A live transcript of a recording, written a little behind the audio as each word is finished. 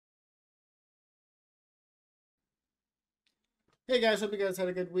Hey guys, hope you guys had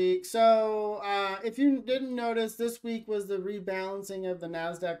a good week. So, if you didn't notice, this week was the rebalancing of the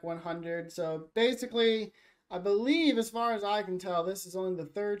NASDAQ 100. So basically, I believe, as far as I can tell, this is only the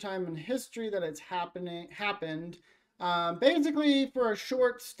third time in history that it's happened. Basically, for a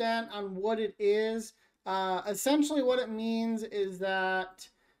short stint on what it is, essentially what it means is that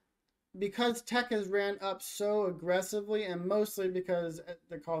because tech has ran up so aggressively, and mostly because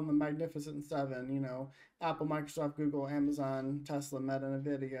they call them the Magnificent Seven, Apple, Microsoft, Google, Amazon, Tesla, Meta,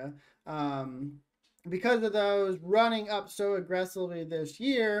 Nvidia. Because of those running up so aggressively this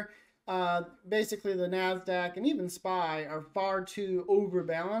year, basically the NASDAQ and even SPY are far too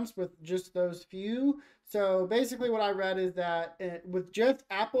overbalanced with just those few. So basically, what I read is that with just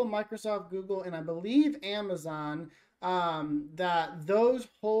Apple, Microsoft, Google, and I believe Amazon, that those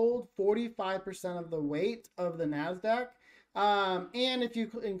hold 45% of the weight of the NASDAQ. And if you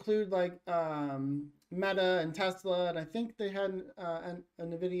include like Meta and Tesla, and I think they had a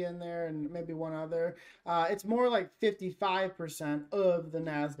Nvidia in there and maybe one other, it's more like 55% of the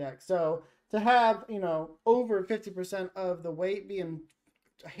NASDAQ. So to have, over 50% of the weight being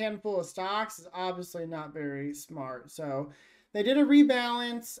a handful of stocks is obviously not very smart. So they did a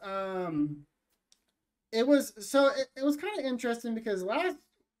rebalance. It was kind of interesting because last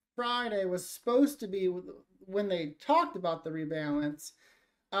Friday was supposed to be when they talked about the rebalance,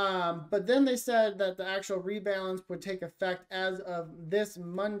 but then they said that the actual rebalance would take effect as of this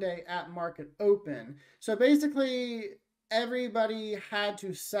Monday at market open. So basically, everybody had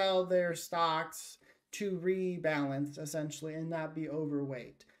to sell their stocks to rebalance essentially and not be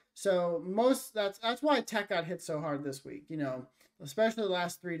overweight. So that's why tech got hit so hard this week. Especially the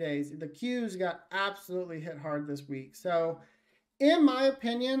last 3 days. The Qs got absolutely hit hard this week. So, in my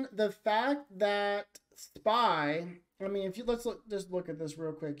opinion, the fact that SPY, if you just look at this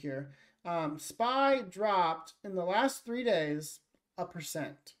real quick here. SPY dropped in the last 3 days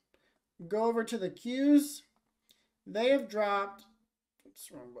 1%. Go over to the Qs. They have dropped.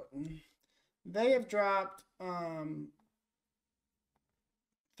 Oops, wrong button. They have dropped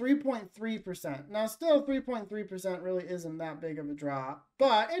 3.3%. Now, still 3.3% really isn't that big of a drop,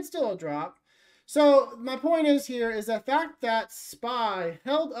 but it's still a drop. So my point is here is the fact that SPY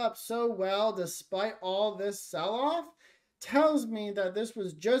held up so well despite all this sell-off tells me that this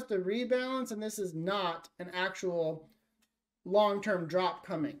was just a rebalance and this is not an actual long-term drop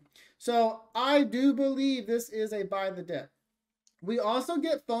coming. So I do believe this is a buy the dip. We also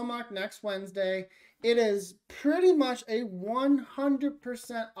get FOMOC next Wednesday. It is pretty much a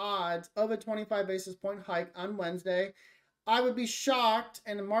 100% odds of a 25 basis point hike on Wednesday. I would be shocked,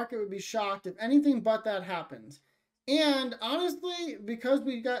 and the market would be shocked if anything but that happens. And honestly, because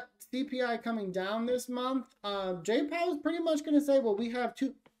we got CPI coming down this month, Jay Powell is pretty much going to say, well, we have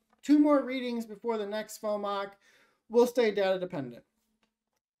two more readings before the next FOMOC. We'll stay data dependent,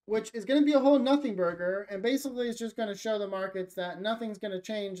 which is going to be a whole nothing burger. And basically, it's just going to show the markets that nothing's going to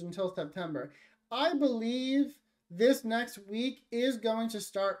change until September. I believe this next week is going to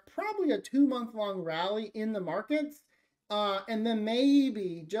start probably a 2-month-long rally in the markets. And then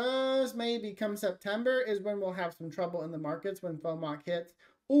maybe, just maybe, come September is when we'll have some trouble in the markets when FOMOC hits,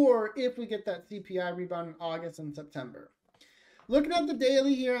 or if we get that CPI rebound in August and September. Looking at the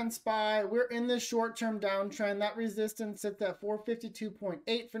daily here on SPY, we're in this short-term downtrend. That resistance sits at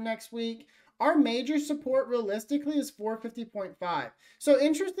 452.8 for next week. Our major support realistically is 450.5. So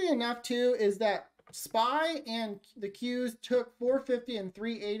interesting enough too is that SPY and the Qs took 450 and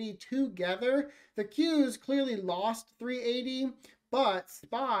 380 together. The Qs clearly lost 380, but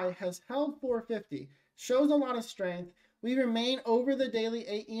SPY has held 450. Shows a lot of strength. We remain over the daily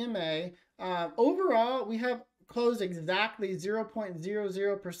 8 EMA. Overall, we have closed exactly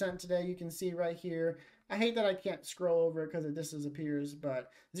 0.00% today. You can see right here. I hate that I can't scroll over it because it disappears,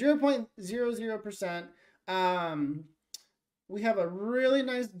 but 0.00%. We have a really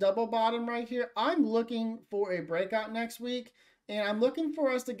nice double bottom right here. I'm looking for a breakout next week, and I'm looking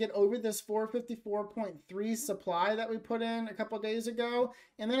for us to get over this 454.3 supply that we put in a couple days ago,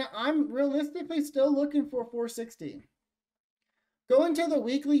 and then I'm realistically still looking for 460. Going to the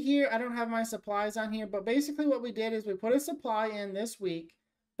weekly here, I don't have my supplies on here, but basically what we did is we put a supply in this week,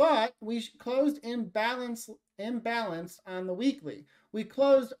 but we closed imbalanced on the weekly. We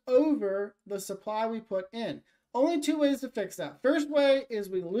closed over the supply we put in. Only two ways to fix that. First way is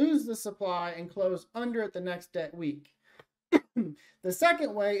we lose the supply and close under it the next week. The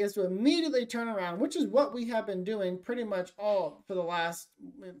second way is to immediately turn around, which is what we have been doing pretty much all for the last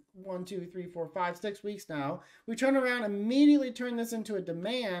 1, 2, 3, 4, 5, 6 weeks now. We turn around, immediately turn this into a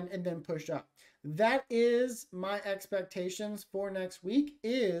demand, and then push up. That is my expectations for next week,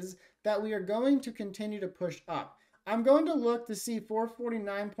 is that we are going to continue to push up. I'm going to look to see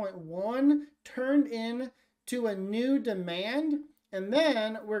 449.1 turned in to a new demand. And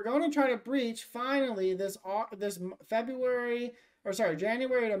then we're going to try to breach finally this January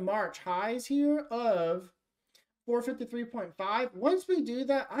to March highs here of 453.5. Once we do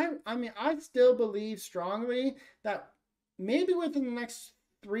that, I still believe strongly that maybe within the next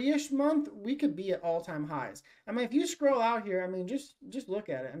 3-ish month, we could be at all-time highs. I mean, if you scroll out here, I mean, just look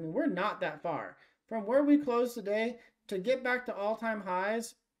at it. I mean, we're not that far from where we closed today to get back to all-time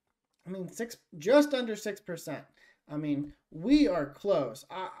highs. I mean, just under 6%. I mean, we are close.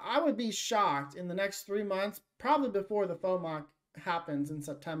 I would be shocked in the next 3 months, probably before the FOMC happens in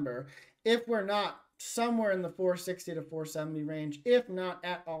September, if we're not somewhere in the 460 to 470 range, if not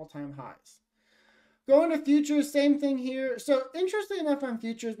at all-time highs. Going to futures, same thing here. So interesting enough on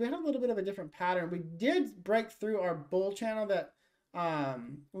futures, we had a little bit of a different pattern. We did break through our bull channel that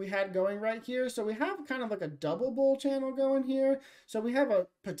we had going right here. So we have kind of like a double bull channel going here. So we have a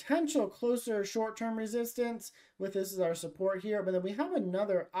potential closer short-term resistance with this as our support here, but then we have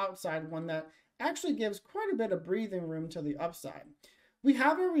another outside one that actually gives quite a bit of breathing room to the upside. We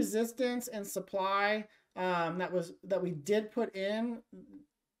have a resistance and supply that we did put in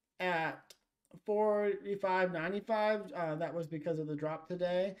at 45.95. That was because of the drop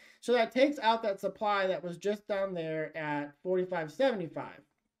today. So that takes out that supply that was just down there at 45.75.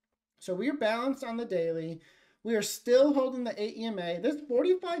 So we are balanced on the daily. We are still holding the 8 EMA. This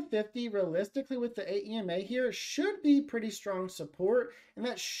 45.50 realistically with the 8 EMA here should be pretty strong support, and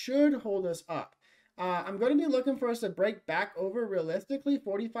that should hold us up. I'm going to be looking for us to break back over realistically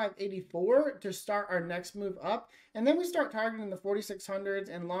 45.84 to start our next move up. And then we start targeting the 4600s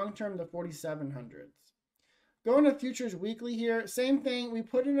and long-term the 4700s. Going to futures weekly here, same thing. We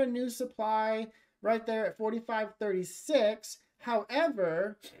put in a new supply right there at 45.36.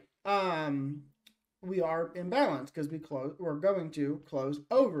 However, we are imbalanced because we're going to close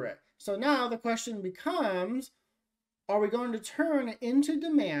over it. So now the question becomes, are we going to turn into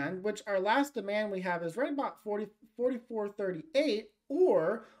demand, which our last demand we have is right about 44.38,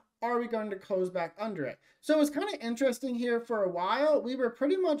 or are we going to close back under it? So it's kind of interesting here. For a while, we were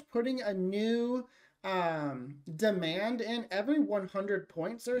pretty much putting a new demand in every 100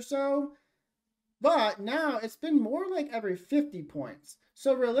 points or so, but now it's been more like every 50 points.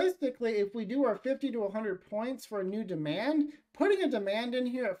 So realistically, if we do our 50 to 100 points for a new demand, putting a demand in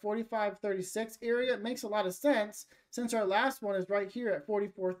here at 45.36 area makes a lot of sense, since our last one is right here at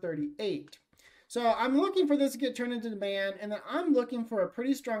 44.38. So I'm looking for this to get turned into demand, and then I'm looking for a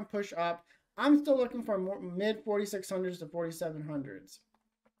pretty strong push up. I'm still looking for more mid 4600s to 4700s.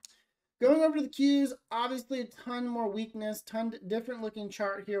 Going over to the Qs, obviously a ton more weakness, ton different looking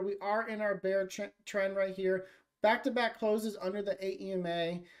chart here. We are in our bear trend right here. Back-to-back closes under the 8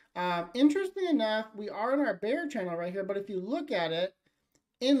 EMA. Interesting enough, we are in our bear channel right here, but if you look at it,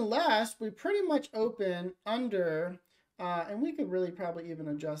 unless we pretty much open under, and we could really probably even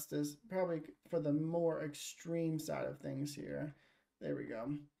adjust this probably for the more extreme side of things here. There we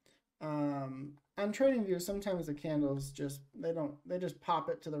go. On TradingView, sometimes the candles just, they just pop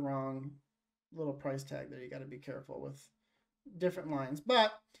it to the wrong little price tag there. You got to be careful with different lines.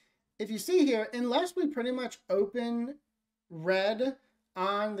 But if you see here, unless we pretty much open red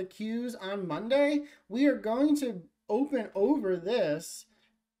on the Qs on Monday, we are going to open over this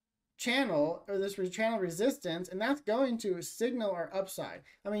channel or this channel resistance, and that's going to signal our upside.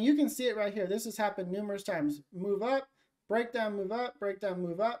 I mean, you can see it right here. This has happened numerous times. Move up, break down, move up, break down,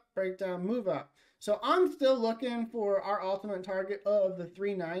 move up, break down, move up. So I'm still looking for our ultimate target of the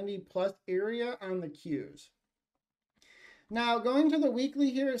 390 plus area on the Qs. Now, going to the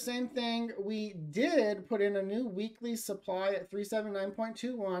weekly here, same thing. We did put in a new weekly supply at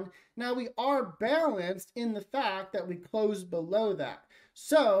 379.21. Now, we are balanced in the fact that we closed below that.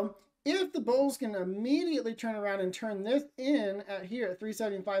 So, if the bulls can immediately turn around and turn this in at here at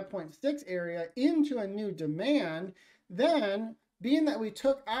 375.6 area into a new demand, then being that we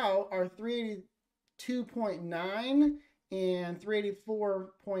took out our 382.9 and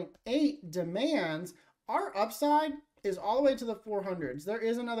 384.8 demands, our upside is all the way to the 400s. There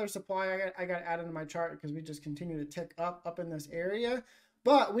is another supply I got added to my chart because we just continue to tick up in this area,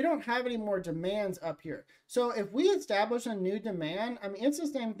 but we don't have any more demands up here. So if we establish a new demand, I mean, it's the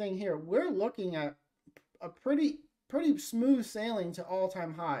same thing here. We're looking at a pretty smooth sailing to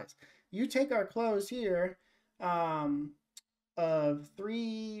all-time highs. You take our close here of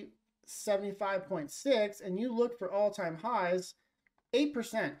 375.6 and you look for all-time highs,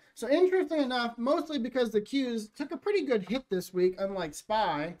 8%. So interesting enough, mostly because the Qs took a pretty good hit this week, unlike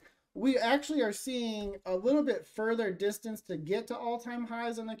SPY, we actually are seeing a little bit further distance to get to all-time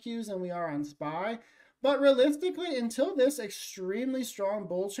highs on the Qs than we are on SPY. But realistically, until this extremely strong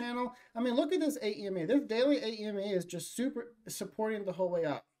bull channel, I mean, look at this AEMA. This daily AEMA is just super supporting the whole way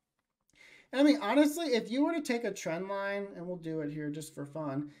up. And I mean, honestly, if you were to take a trend line, and we'll do it here just for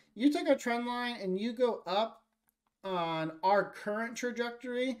fun, you take a trend line and you go up on our current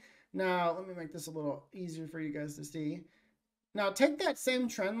trajectory. Now, let me make this a little easier for you guys to see. Now, take that same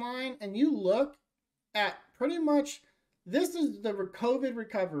trend line and you look at pretty much, this is the COVID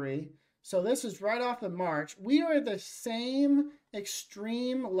recovery. So this is right off of March. We are at the same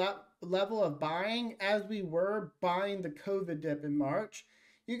extreme level of buying as we were buying the COVID dip in March.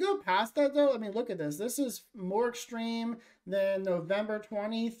 You go past that though, I mean, look at this. This is more extreme than November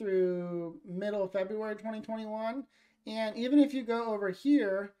 20 through middle of February 2021. And even if you go over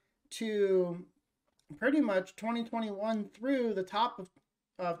here to pretty much 2021 through the top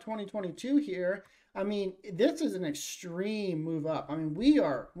of 2022 here, I mean, this is an extreme move up. I mean, we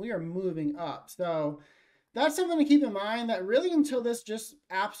are moving up. So that's something to keep in mind, that really until this just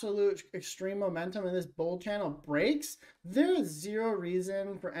absolute extreme momentum and this bull channel breaks, there is zero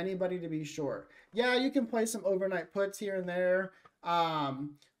reason for anybody to be short. Yeah, you can play some overnight puts here and there.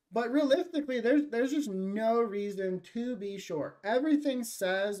 But realistically, there's just no reason to be short. Everything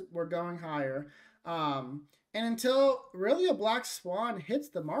says we're going higher. And until really a black swan hits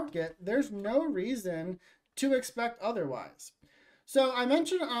the market, there's no reason to expect otherwise. So I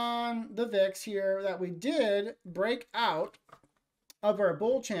mentioned on the VIX here that we did break out of our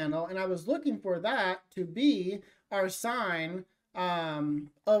bull channel, and I was looking for that to be our sign of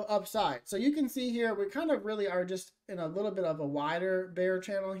upside. So you can see here, we kind of really are just in a little bit of a wider bear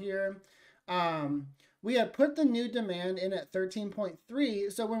channel here. We had put the new demand in at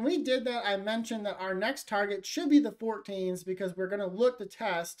 13.3. So when we did that, I mentioned that our next target should be the 14s because we're going to look to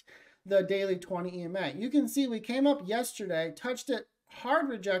test the daily 20 EMA. You can see we came up yesterday, touched it, hard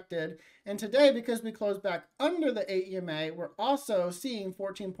rejected, and today, because we closed back under the 8 EMA, we're also seeing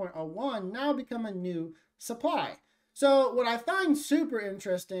 14.01 now become a new supply. So what I find super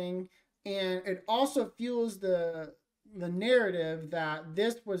interesting, and it also fuels the narrative that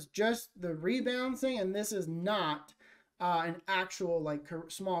this was just the rebalancing and this is not an actual like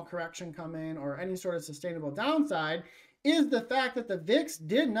small correction coming or any sort of sustainable downside, is the fact that the VIX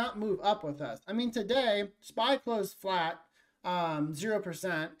did not move up with us. I mean, today SPY closed flat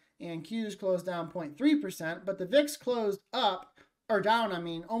 0% and Qs closed down 0.3%, but the VIX closed up or down, I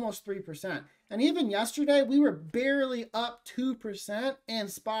mean, almost 3%. And even yesterday, we were barely up 2%,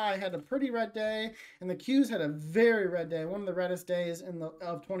 and SPY had a pretty red day, and the Qs had a very red day, one of the reddest days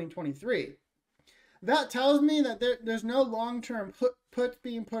of 2023. That tells me that there's no long-term puts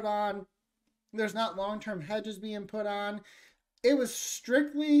being put on. There's not long-term hedges being put on. It was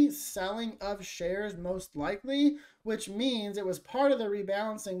strictly selling of shares, most likely, which means it was part of the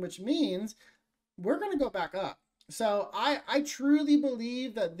rebalancing, which means we're going to go back up. So I truly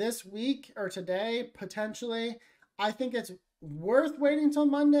believe that this week or today, potentially, I think it's worth waiting till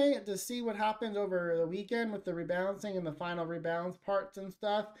Monday to see what happens over the weekend with the rebalancing and the final rebalance parts and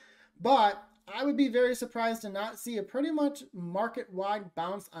stuff. But I would be very surprised to not see a pretty much market-wide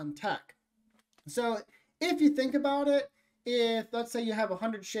bounce on tech. So if you think about it, if let's say you have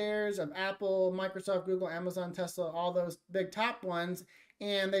 100 shares of Apple, Microsoft, Google, Amazon, Tesla, all those big top ones,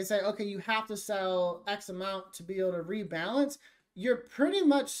 and they say, okay, you have to sell X amount to be able to rebalance, you're pretty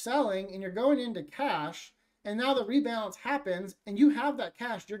much selling and you're going into cash, and now the rebalance happens and you have that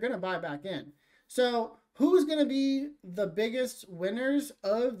cash, you're going to buy back in. So who's going to be the biggest winners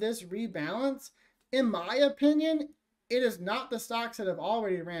of this rebalance? In my opinion, it is not the stocks that have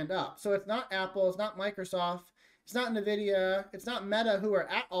already ran up. So it's not Apple, it's not Microsoft, it's not Nvidia, it's not Meta, who are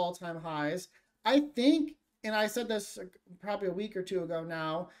at all-time highs. I think, and I said this probably a week or two ago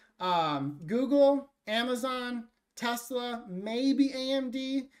now, Google, Amazon, Tesla, maybe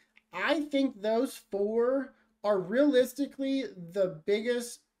AMD. I think those four are realistically the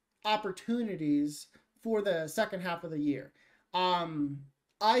biggest opportunities for the second half of the year.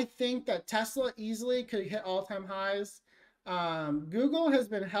 I think that Tesla easily could hit all-time highs. Google has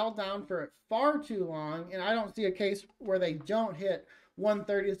been held down for far too long, and I don't see a case where they don't hit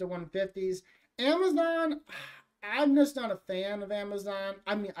 130s to 150s. Amazon, I'm just not a fan of Amazon.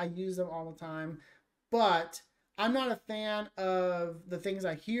 I mean, I use them all the time, but I'm not a fan of the things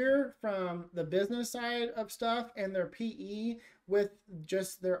I hear from the business side of stuff and their PE with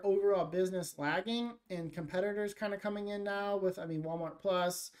just their overall business lagging and competitors kind of coming in now with, I mean, Walmart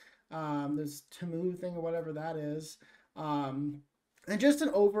Plus, this Temu thing or whatever that is. And just an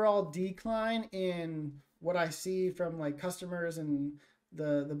overall decline in what I see from like customers and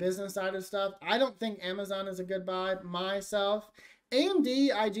the business side of stuff. I don't think Amazon is a good buy myself.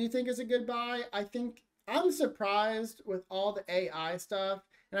 AMD, I do think is a good buy. I think I'm surprised with all the AI stuff,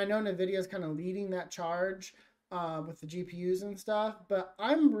 and I know NVIDIA is kind of leading that charge with the GPUs and stuff, but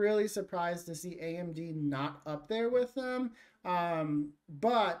I'm really surprised to see AMD not up there with them.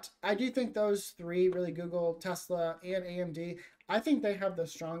 But I do think those three, really Google, Tesla, and AMD, I think they have the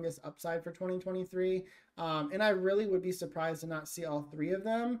strongest upside for 2023. And I really would be surprised to not see all three of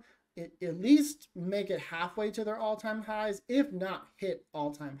them at least make it halfway to their all-time highs, if not hit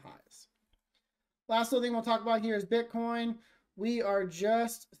all-time highs. Last little thing we'll talk about here is Bitcoin. We are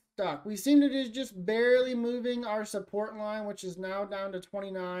just stuck. We seem to be just barely moving our support line, which is now down to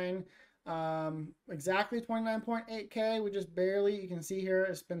 29, exactly 29.8K. We just barely, you can see here,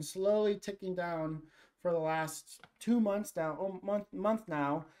 it's been slowly ticking down for the last 2 months now, month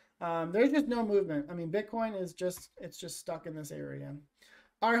now. There's just no movement. I mean, Bitcoin is just, it's just stuck in this area.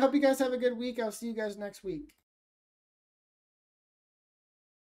 All right, hope you guys have a good week. I'll see you guys next week.